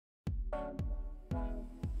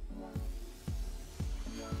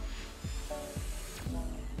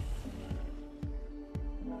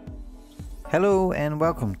Hello and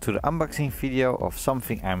welcome to the unboxing video of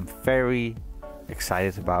something I'm very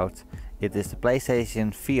excited about. It is the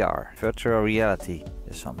PlayStation VR, virtual reality.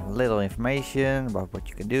 There's some little information about what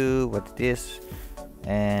you can do, what it is,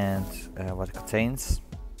 and what it contains.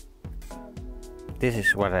 This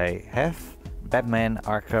is what I have. Batman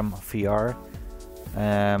Arkham VR.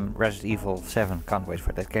 Resident Evil 7, can't wait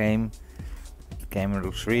for that game. The game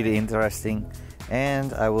looks really interesting.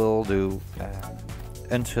 And I will do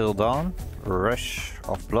Until Dawn, Rush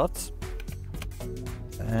of Blood.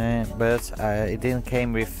 But it didn't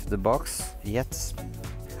came with the box yet.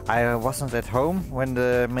 I wasn't at home when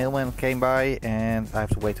the mailman came by and I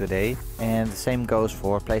have to wait a day. And the same goes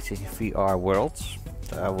for PlayStation VR Worlds.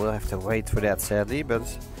 So I will have to wait for that sadly, but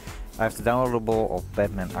I have the downloadable of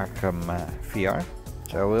Batman Arkham VR.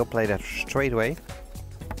 So I will play that straight away.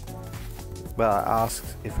 Well, I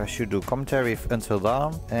asked if I should do commentary of Until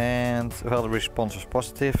Dawn, and well, the response was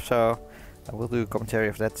positive, so I will do a commentary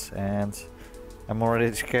of that, and I'm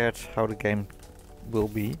already scared how the game will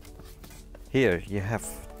be. Here you have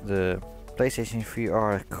the PlayStation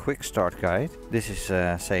VR Quick Start Guide. This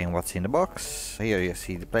is saying what's in the box. Here you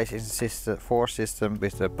see the PlayStation 4 system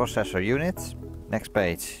with the processor unit. Next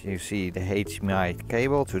page you see the HDMI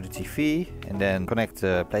cable to the TV, and then connect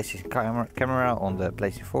the PlayStation camera on the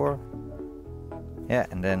PlayStation 4. Yeah,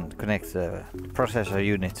 and then connect the processor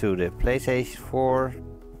unit to the PlayStation 4.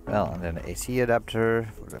 Well, and then the AC adapter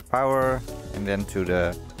for the power, and then to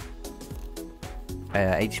the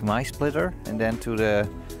HDMI splitter, and then to the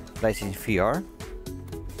PlayStation VR,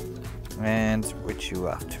 and which you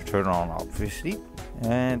have to turn on obviously.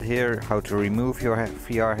 And here how to remove your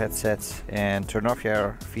VR headset and turn off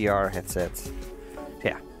your VR headset.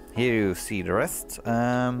 Yeah, here you see the rest.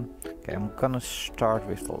 Okay, I'm gonna start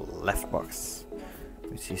with the left box,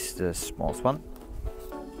 which is the smallest one,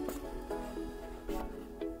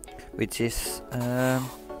 which is I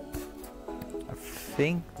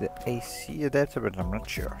think the AC adapter, but I'm not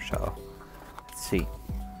sure, so let's see.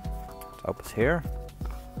 It opens here.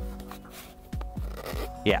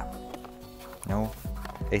 Yeah, no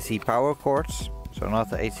AC power cords, so not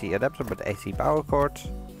the AC adapter but the AC power cord.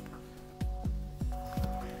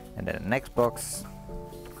 And then the next box,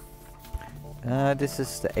 this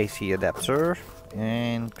is the AC adapter,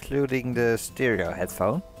 including the stereo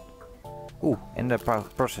headphone. Ooh, and the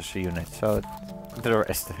processor unit, so the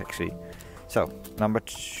rest actually. So number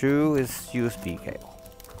 2 is USB cable,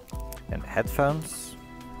 and the headphones.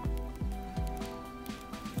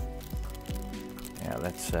 Yeah,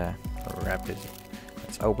 let's wrap it.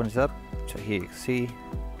 Let's open it up. So here you see,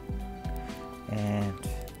 and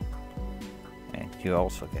you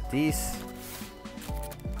also get these.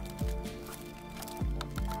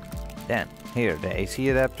 Then here the AC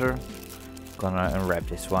adapter. Gonna unwrap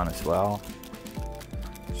this one as well.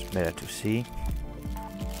 It's better to see.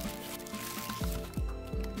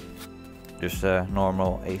 Just a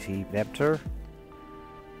normal AC adapter.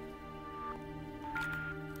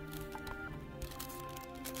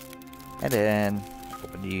 And then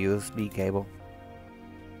open the USB cable.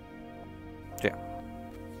 Yeah.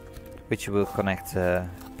 Which will connect the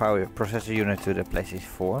power processor unit to the PlayStation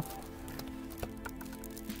 4.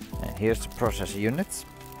 And here's the processor unit.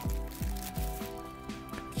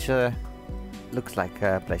 Which looks like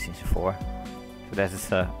PlayStation 4. So that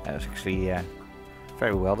is actually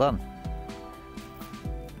very well done.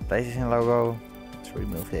 PlayStation logo. Let's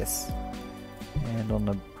remove this. And on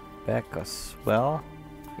the back as well.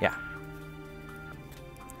 Yeah.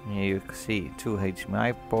 Here you can see 2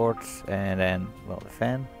 HDMI ports and then, well, the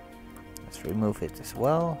fan. Let's remove it as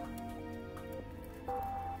well.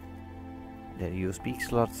 The USB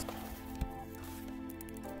slot.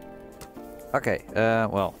 Okay,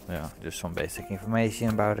 well, yeah, just some basic information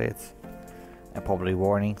about it. And probably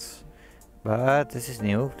warnings. But this is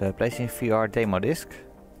new, the PlayStation VR demo disc.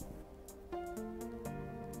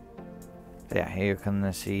 So yeah, here you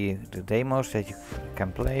can see the demos that you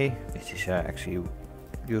can play, which is actually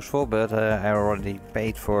useful, but I already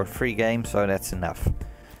paid for 3 games, so that's enough.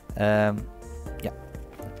 Yeah,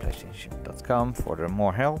 PlayStation.com for the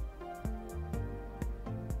more help.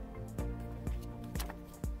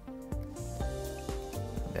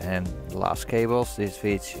 And the last cables, this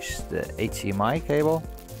which is the HDMI cable.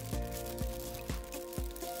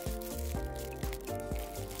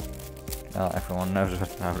 Well, everyone knows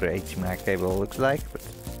how the HDMI cable looks like, but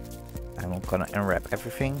I'm gonna unwrap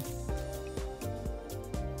everything.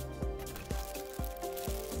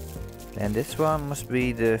 And this one must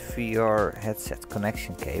be the VR headset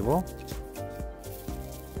connection cable.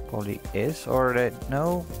 Probably is, or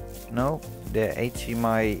no, the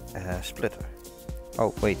HDMI splitter.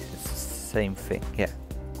 Oh wait, it's the same thing, yeah.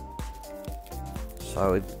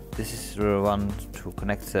 So this is the one to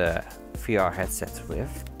connect the VR headset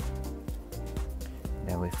with.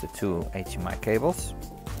 Then with the two HDMI cables.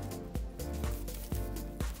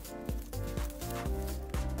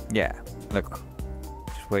 Yeah, look,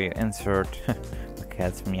 this is where you insert. The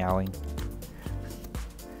cat's meowing.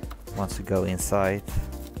 Wants to go inside.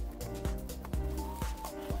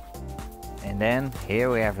 And then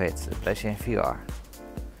here we have it, the PlayStation VR.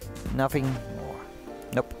 Nothing more.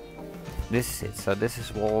 Nope. This is it. So this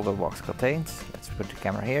is all the box contains. Let's put the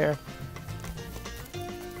camera here.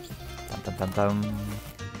 Dum, dum, dum, dum.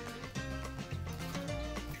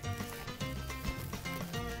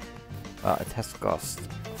 Well, it has cost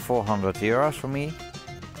 400 euros for me.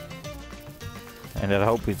 And I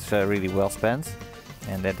hope it's really well spent.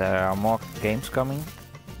 And that there are more games coming.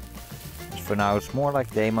 For now it's more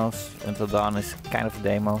like demos. Until Dawn is kind of a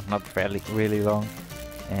demo, not really long.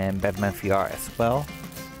 And Batman VR as well.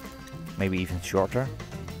 Maybe even shorter.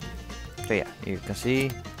 So yeah, you can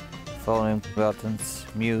see volume buttons,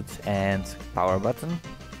 mute and power button.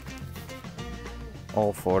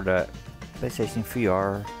 All for the PlayStation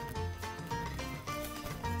VR.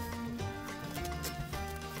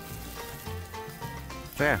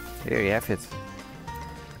 So yeah, here you have it.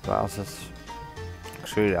 Glasses.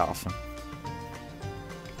 Looks really awesome.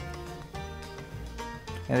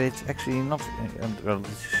 And it's actually not, well,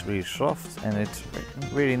 it's really soft and it's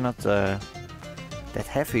really not that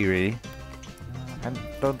heavy really. And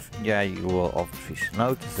yeah, you will obviously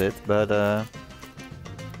notice it, but I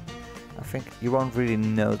think you won't really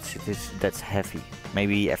notice it is that's heavy.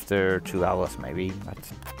 Maybe after 2 hours maybe, but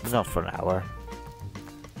it's not for an hour.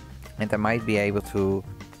 And I might be able to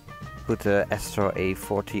put the Astro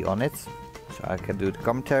A40 on it, so I can do the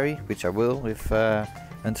commentary, which I will with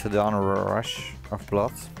Until Dawn Rush of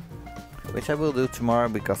Blood, which I will do tomorrow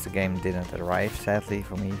because the game didn't arrive sadly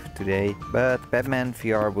for me today, but Batman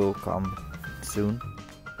VR will come soon.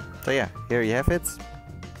 So yeah, here you have it.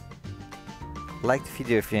 Like the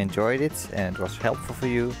video if you enjoyed it and it was helpful for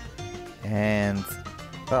you, and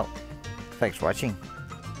well, thanks for watching.